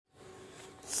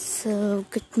So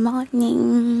good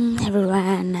morning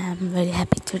everyone. I'm very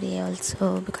happy today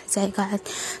also because I got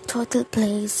total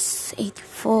place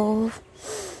 84.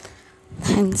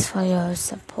 Thanks for your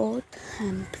support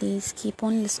and please keep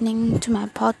on listening to my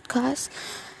podcast.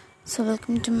 So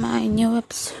welcome to my new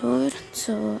episode.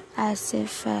 So as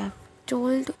if I've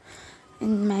told,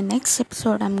 in my next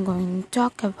episode I'm going to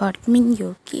talk about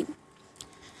Minyogi.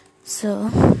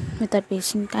 So without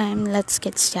wasting time, let's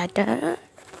get started.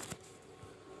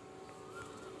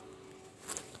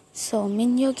 So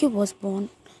Minyogi was born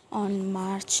on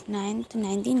March 9th,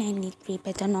 1993,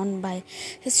 better known by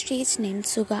his stage name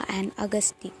Suga and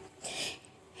Agasti.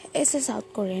 He is a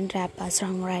South Korean rapper,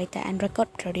 songwriter and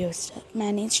record producer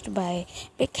managed by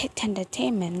Big Hit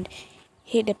Entertainment.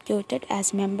 He debuted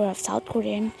as member of South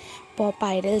Korean pop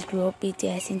idol group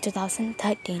BTS in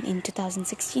 2013. In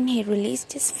 2016, he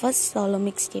released his first solo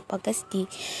mixtape, Agasti.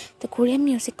 The Korean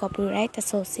Music Copyright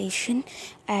Association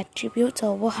attributes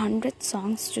over 100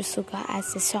 songs to Suga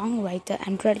as a songwriter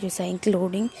and producer,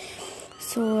 including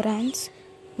Soran's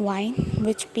Wine,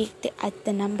 which peaked at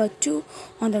the number 2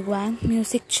 on the Gwan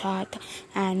Music Chart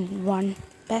and won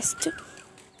Best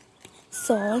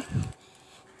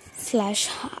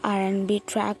Soul/R&B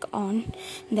track on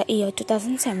the year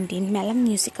 2017 Melon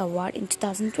Music Award. In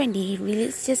 2020, he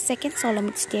released his second solo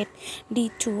mixtape,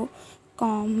 D2.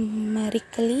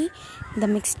 Commercially, the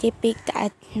mixtape peaked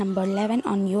at number 11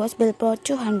 on US Billboard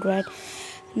 200,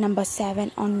 number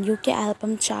 7 on UK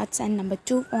album charts, and number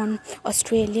 2 on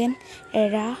Australian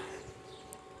area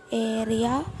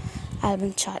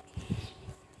album chart.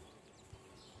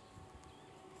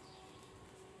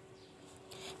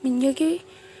 Minyogi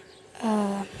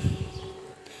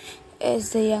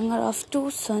is the younger of two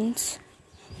sons.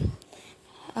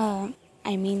 I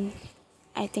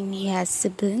think he has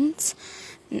siblings.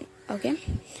 Okay.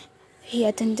 He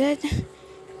attended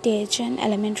Daejeon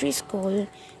Elementary School,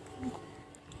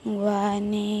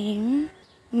 Gwaneum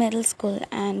Middle School,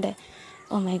 and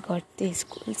oh my god, these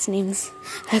schools' names.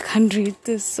 I can't read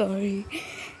this, sorry.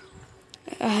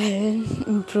 I'll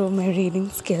improve my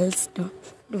reading skills, don't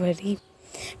worry.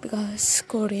 Because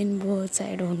Korean words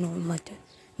I don't know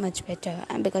much better,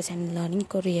 and because I'm learning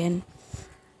Korean.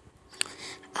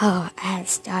 I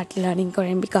started learning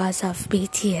Korean because of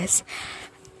BTS.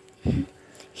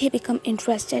 He became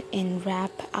interested in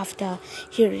rap after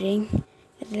hearing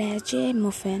Raje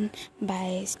Muffin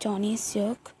by Stony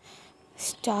Sook,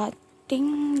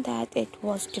 stating that it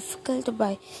was difficult to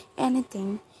buy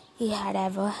anything he had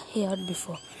ever heard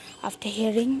before. After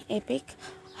hearing Epic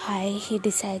High, he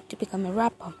decided to become a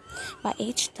rapper. By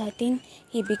age 13,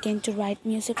 he began to write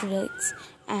music lyrics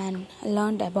and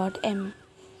learned about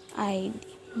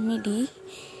MIDI.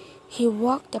 He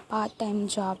worked a part-time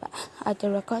job at a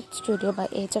record studio by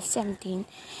age of 17.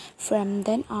 From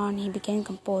then on, he began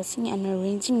composing and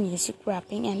arranging music,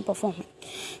 rapping and performing.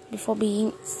 Before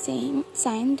being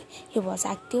signed, he was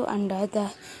active under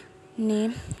the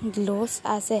name Gloss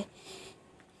as a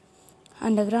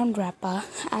underground rapper.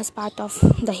 As part of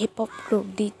the hip-hop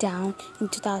group D-Town in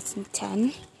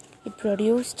 2010, he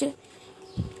produced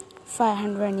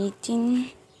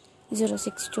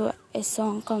 518-062, a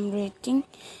song commemorating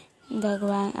the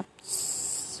Gwan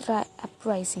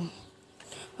uprising.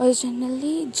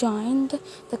 Originally joined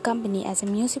the company as a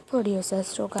music producer,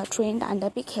 Suga trained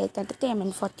under Big Hit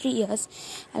Entertainment for 3 years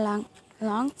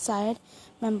alongside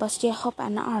members J-Hope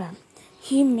and RM.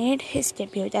 He made his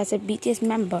debut as a BTS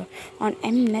member on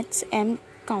Mnet's M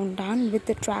Countdown with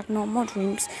the track No More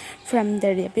Dreams from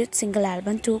their debut single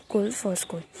album Too Cool for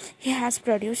School. He has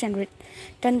produced and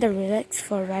written the lyrics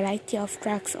for a variety of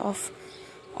tracks on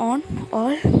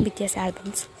all BTS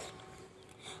albums.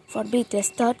 For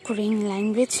BTS' third Korean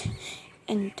language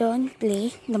intern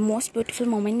play, The Most Beautiful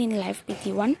Moment in Life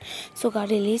BT1, Suga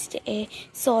released a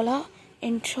solo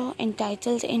intro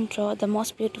entitled Intro, The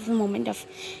Most Beautiful Moment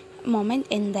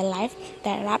in the Life.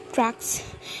 The rap track's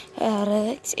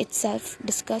lyrics itself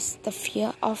discuss the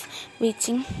fear of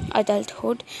reaching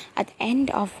adulthood at the end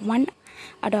of one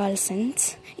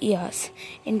adolescent's years.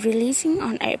 In releasing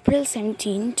on April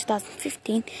 17,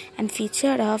 2015 and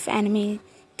featured of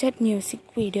animated music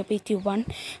video BT1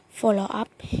 follow-up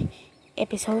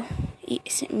episode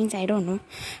it's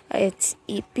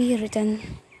EP written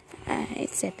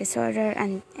it's episode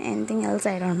and anything else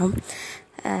I don't know.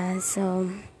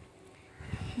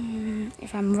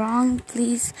 If I'm wrong,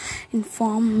 please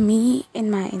inform me in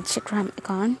my Instagram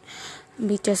account,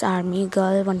 BTS Army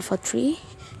Girl 143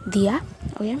 Dia.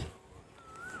 Okay.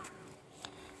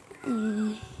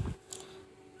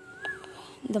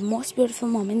 The Most Beautiful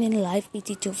Moment in Life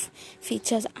BT2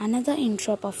 features another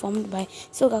intro performed by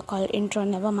Suga called Intro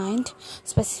Nevermind,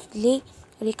 specifically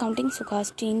recounting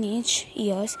Suga's teenage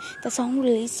years. The song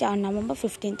released on November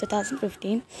 15,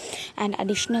 2015 and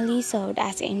additionally served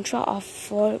as the intro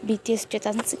for BTS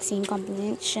 2016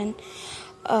 compilation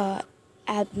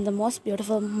album The Most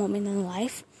Beautiful Moment in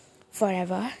Life,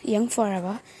 Forever, Young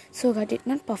Forever. Suga did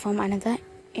not perform another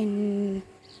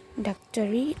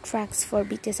introductory tracks for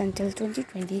BTS until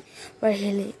 2020, where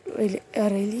he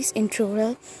released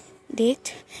intro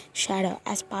date Shadow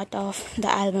as part of the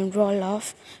album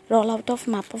rollout of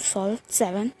Map of Soul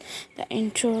 7. The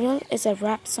intro is a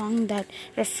rap song that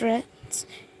reflects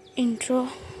intro.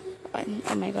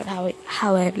 Oh my god, how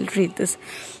I will read this.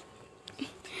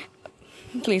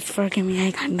 Please forgive me,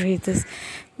 I can't read this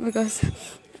because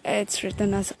it's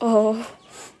written as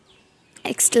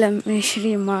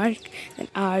exclamation mark then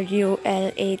RUL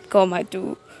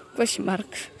 8,2 question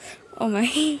mark. Oh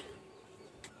my.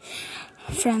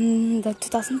 From the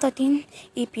 2013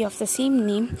 EP of the same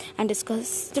name and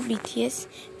discussed the BTS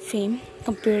fame,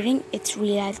 comparing its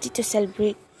reality to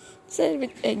celebrate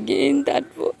again that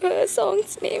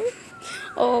song's name.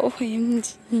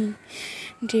 OMG.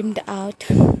 Dreamed Out.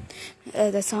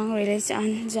 The song released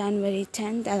on January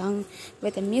 10th along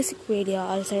with a music video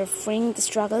also referring the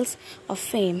struggles of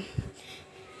fame.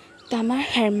 Tamar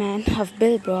Herman of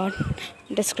Billboard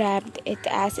described it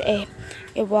as a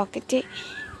evocative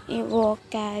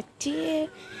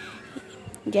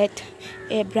yet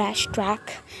a brash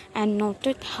track and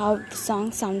noted how the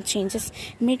song sound changes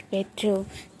midway through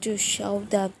to show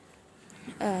the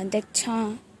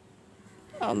charm.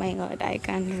 Oh my god, I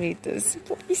can't read this.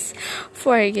 Please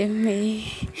forgive me.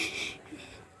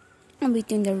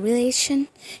 Between the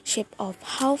relationship of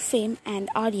how fame and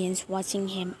audience watching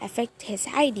him affect his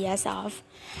ideas of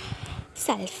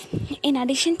self. In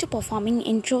addition to performing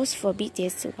intros for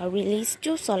BTS, Suga released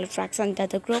 2 solo tracks under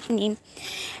the group name.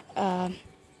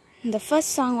 The first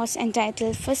song was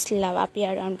entitled First Love,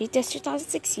 appeared on BTS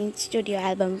 2016 studio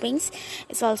album Wings.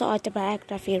 It's also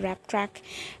autobiography rap track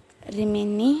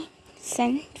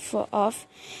Reminiscent of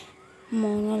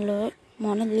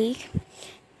Monolith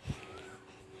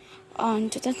on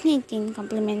 2018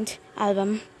 compilation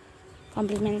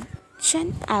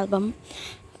album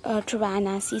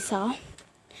Trivana Seesaw,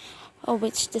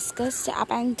 which discussed the up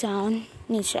and down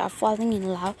nature of falling in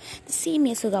love. The same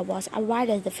year, Suga was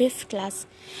awarded the 5th class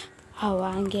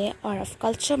Hwanghae or of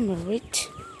Culture Merit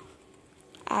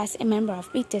as a member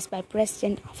of BTS by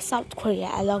President of South Korea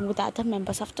along with other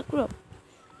members of the group.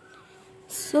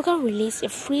 Suga released a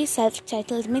free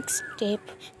self-titled mixtape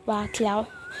via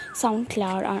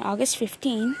SoundCloud on August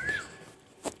 15,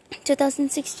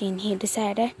 2016. He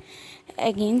decided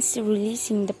against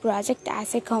releasing the project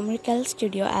as a commercial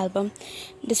studio album,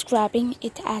 describing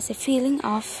it as a feeling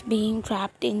of being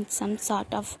trapped in some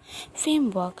sort of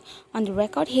framework. On the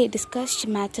record, he discussed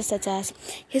matters such as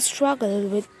his struggle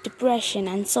with depression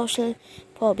and social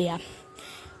phobia.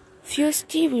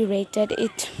 Fusty rated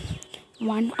it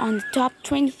one on the top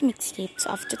 20 mixtapes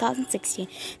of 2016.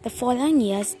 The following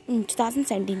year, in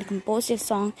 2017, he composed a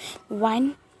song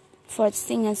Wine for the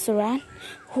singer Suran,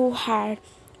 who had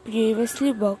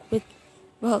previously worked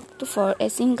for a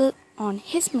single on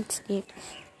his mixtape.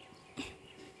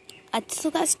 At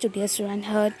Suga's studio, Suran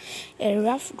heard a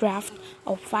rough draft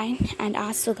of Wine and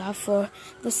asked Suga for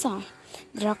the song.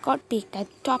 The record peaked at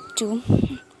top 2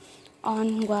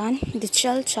 on Guan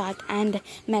Digital Chart and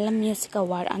Melon Music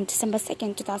Award on December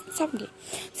 2, 2017.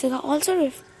 Suga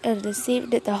also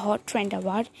received the Hot Trend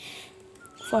Award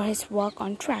for his work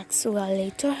on tracks. Suga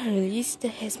later released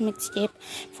his mixtape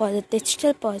for the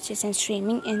digital purchase and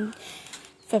streaming in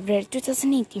February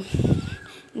 2018.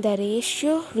 The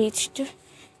ratio reached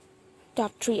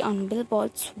top 3 on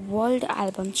Billboard's World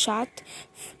Album Chart,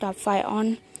 top 5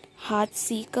 on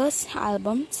Heartseeker's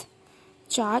Albums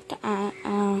Chart,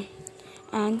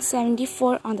 and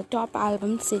 74 on the top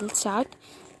album sales chart.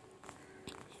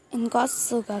 In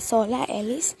Suga Sola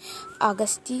Ellis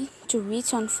Augusti to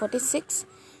reach on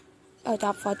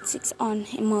top 46 on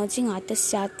Emerging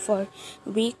Artists chart for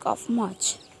week of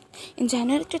March. In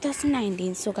January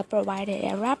 2019, Suga provided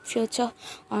a rap feature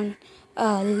on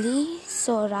Lee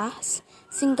Sora's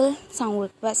single Song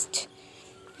Request.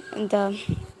 The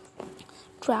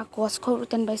track was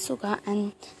co-written by Suga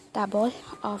and Tabol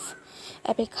of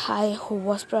Epic High, who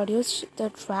was produced the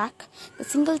track. The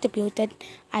single debuted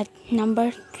at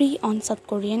number 3 on South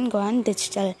Korean Guan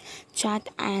Digital Chart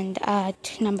and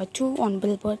at number 2 on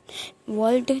Billboard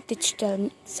World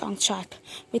Digital Song Chart,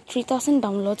 with 3,000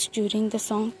 downloads during the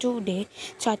song's 2-day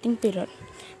charting period.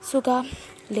 Suga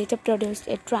later produced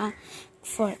a track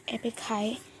for Epic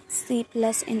High,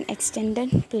 Sleepless in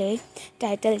extended play,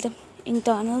 titled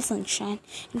Internal Sunshine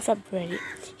in February.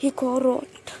 He co-wrote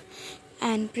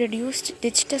and produced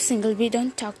digital single We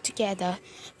Don't Talk Together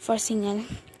for single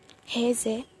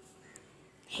Haze,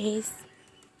 Haze,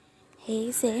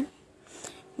 Haze,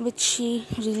 which she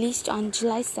released on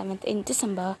July 7th. In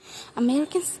December,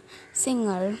 American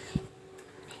singer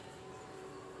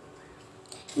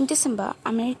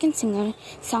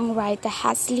songwriter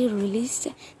Halsey released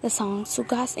the song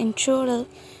Suga's intro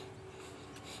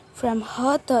from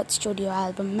her third studio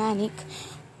album Manic,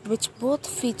 which both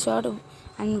featured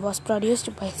and was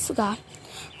produced by Suga.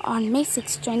 On May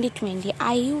 6, 2020,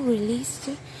 IU released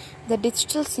the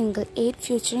digital single 8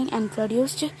 featuring and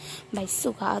produced by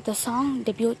Suga. The song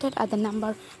debuted at the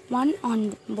number 1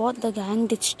 on both the Gaon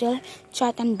Digital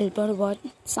chart and Billboard World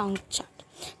Song chart.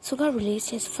 Suga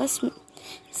released his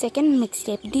second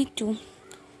mixtape D2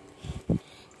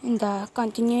 in the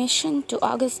continuation to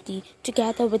August D,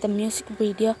 together with a music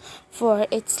video for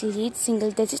its lead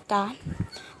single Digita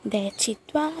de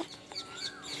Chitwa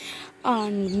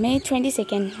on May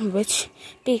 22nd, which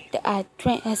peaked at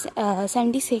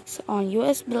 76 on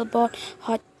US Billboard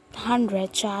Hot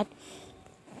 100 chart.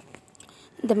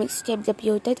 The mixtape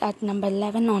debuted at number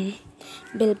 11 on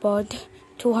Billboard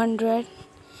 200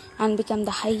 and became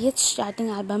the highest charting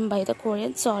album by the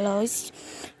Korean soloist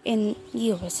in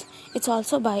US. It's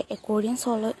also by a Korean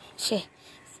solo.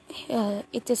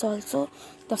 It is also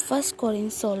the first Korean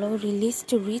solo release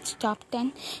to reach top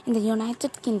 10 in the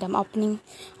United Kingdom, opening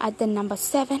at the number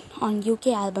 7 on UK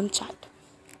album chart.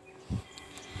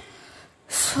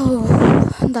 So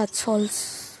that's all.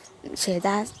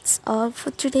 That's all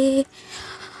for today.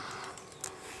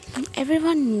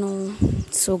 Everyone know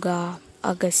Suga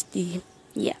Augusty,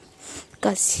 yeah,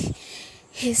 because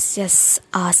he's just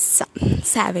awesome.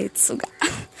 Savage Suga.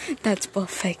 That's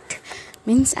perfect.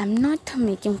 Means I'm not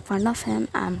making fun of him.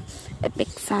 I'm a big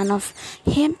fan of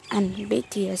him and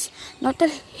BTS. Not all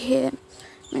him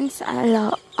means I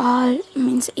love all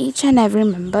means each and every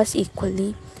members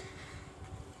equally.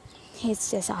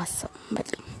 He's just awesome.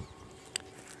 But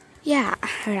yeah,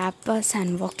 rappers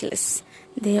and vocalists,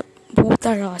 they both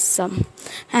are awesome.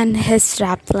 And his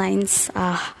rap lines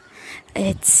are,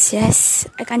 it's just,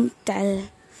 I can't tell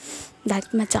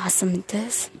that much awesome it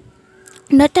is.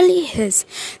 Not only his,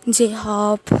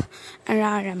 J-Hope and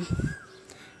RM,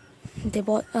 they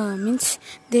both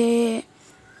they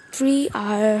three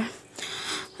are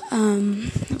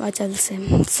what I'll say,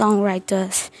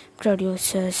 songwriters,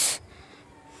 producers,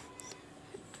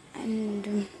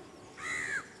 and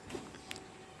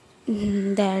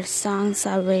their songs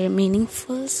are very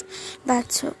meaningful.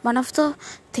 That's one of the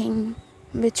things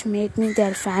which made me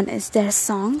their fan is their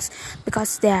songs,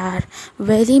 because they are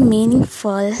very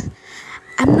meaningful.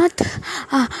 I'm not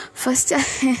first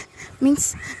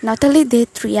means not only they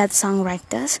three are the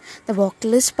songwriters, the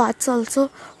vocalist parts also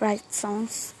write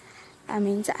songs. I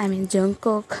mean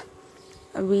Jungkook,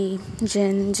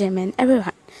 Jin, Jimin,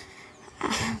 everyone.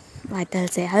 What I'll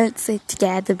say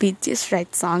together BTS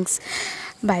write songs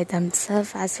by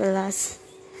themselves, as well as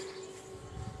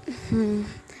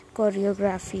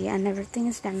choreography and everything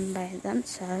is done by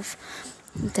themselves.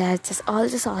 They're just all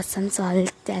just awesome. So I'll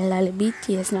tell all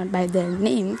BTS not by their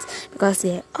names, because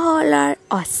they all are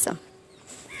awesome.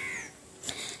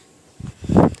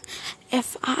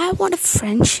 If I want a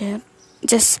friendship,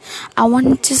 I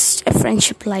want just a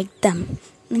friendship like them.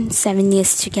 7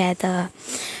 years together.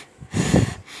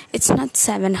 It's not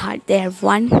 7 heart. They're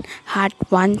one heart,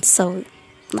 one soul.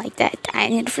 Like that. I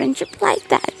need a friendship like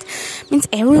that.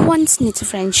 Everyone needs a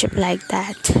friendship like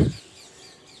that.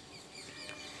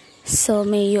 So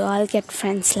may you all get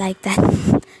friends like that,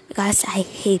 because I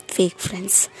hate fake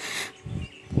friends.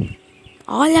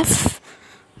 All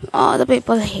the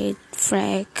people hate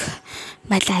fake,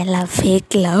 but I love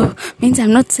fake love.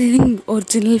 I'm not saying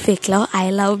original fake love. I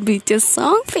love BTS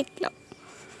song fake love.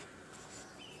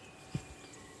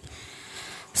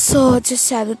 So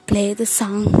just I will play a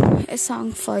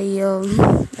song for you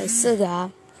by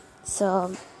Suga.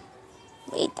 So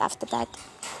wait, after that,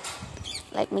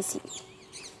 let me see.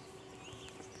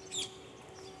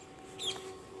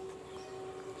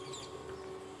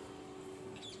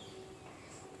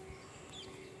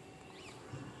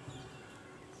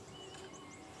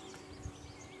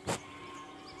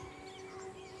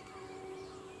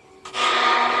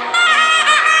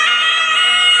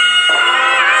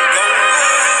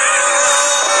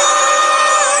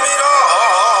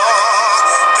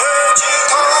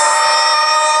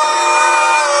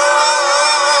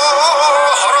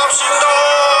 harapsin다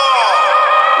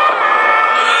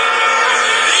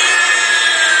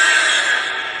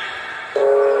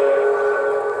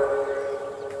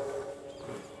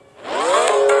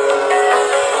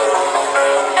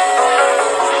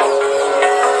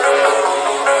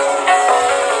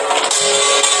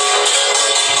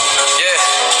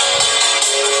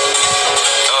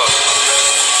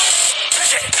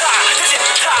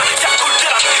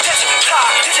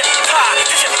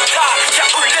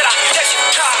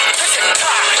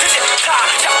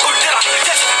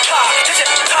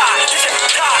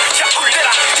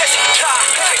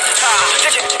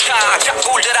대지타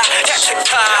자꾸 올려라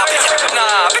대지타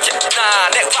빛나 빛나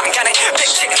내 왕관에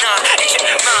빛나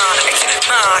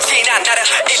잊지마 지난 나를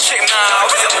잊지마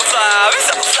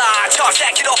위서보사 저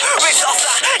새끼도 위서사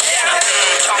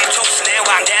정말 촉수내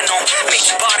왕된 놈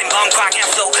미쳐버린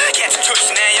멍광향 속 계속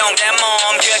출신의 영대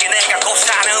몸 그게 내가 곧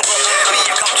사는 법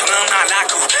미야 걱정은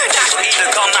말라고 나도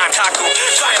이들 것만 타고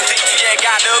좌연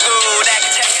뒤뒤에가 누구 내가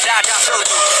책임다 잡수고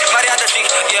말이 안 되지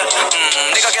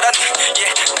네가 결혼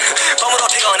몸으로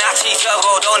태어났지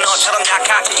적어도 너처럼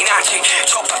약하진 않지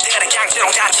족밥들은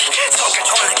강제로 닿지 속에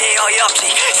존나 게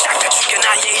어이없지 싹 다 죽여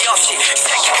난 예의 없이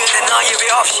새끼 그래 너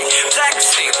예외 없이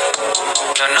Blackstreet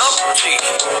난 없지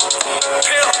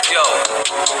Yo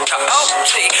다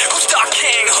없지 Who's the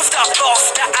king Who's the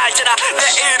boss 나 알잖아 내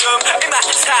이름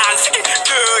이만산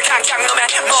새끼들 강장놈의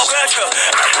목을 쳐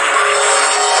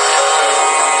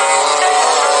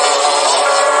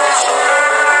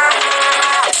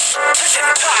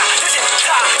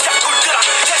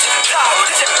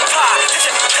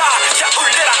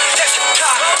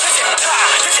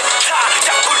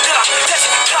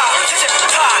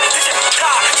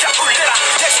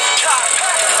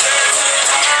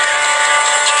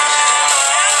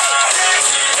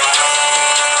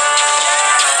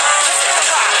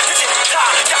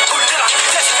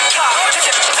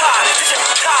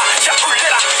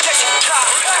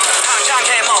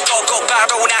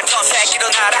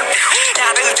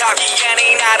나를 덕이엔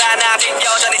이 나라 나진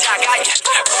여전히 작아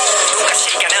누가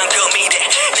시간은 금이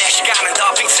돼내 시간은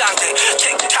더 비싼데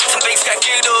틱탁 선배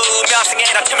새끼도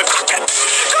명성에다 팀을 팍팍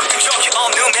적이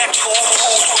없는 맥주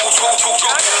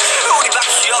우리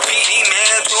박수여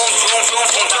비리면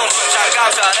퉁퉁퉁퉁퉁 잘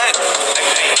감사네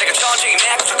내가 천천히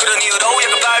맥주 그런 이유로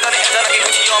약간 발달해 여전하게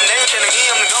끝이 없네 재능이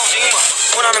없는 거지 뭐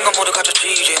원하는 건 모두 가졌지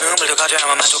이제는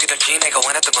물려가져야만 만족이 될지 내가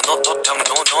원했던 건 너도 담은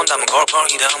돈 담은 걸걸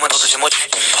이 다음은 도대체 뭐지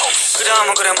그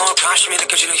다음은 그래 뭐 관심이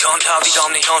느껴지는 현타 위가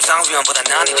없는 현상 위험보다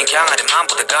난 이젠 강하리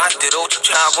맘보다가 이대로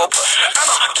척추하고 I'm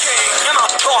a king I'm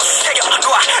a boss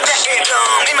새겨놓아 내 이름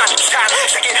이만찬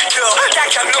새끼들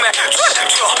강장놈의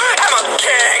줄 I'm a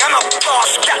king I'm a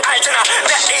boss 다 알잖아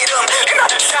내 이름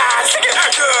이만찬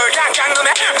새끼들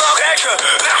강장놈의 먹을 줄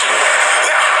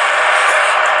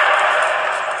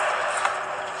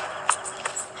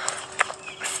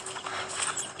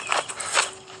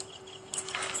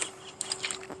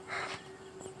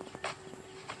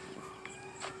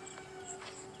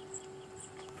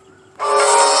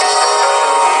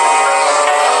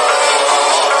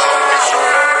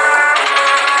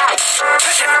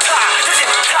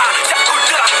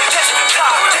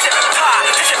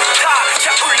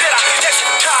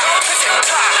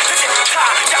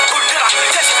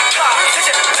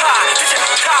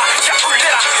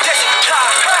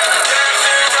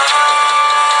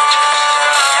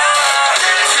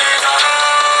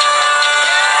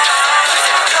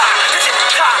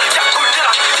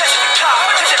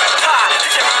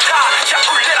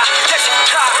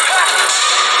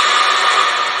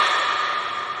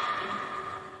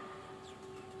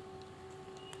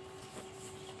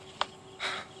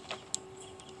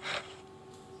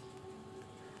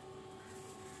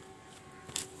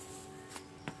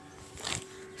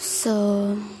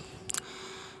So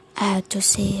I have to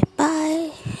say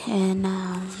bye, and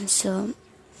so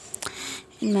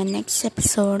in my next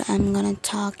episode I'm gonna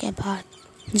talk about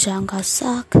Jungkook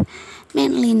Sok,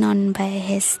 mainly known by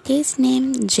his stage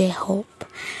name J-Hope,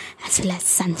 as well as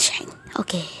Sunshine.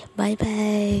 Okay, bye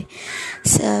bye.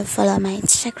 So follow my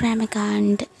Instagram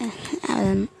account.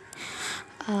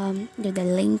 I'll do the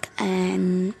link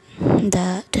and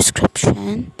the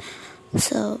description.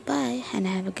 So bye, and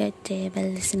have a good day by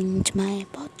listening to my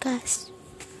podcast.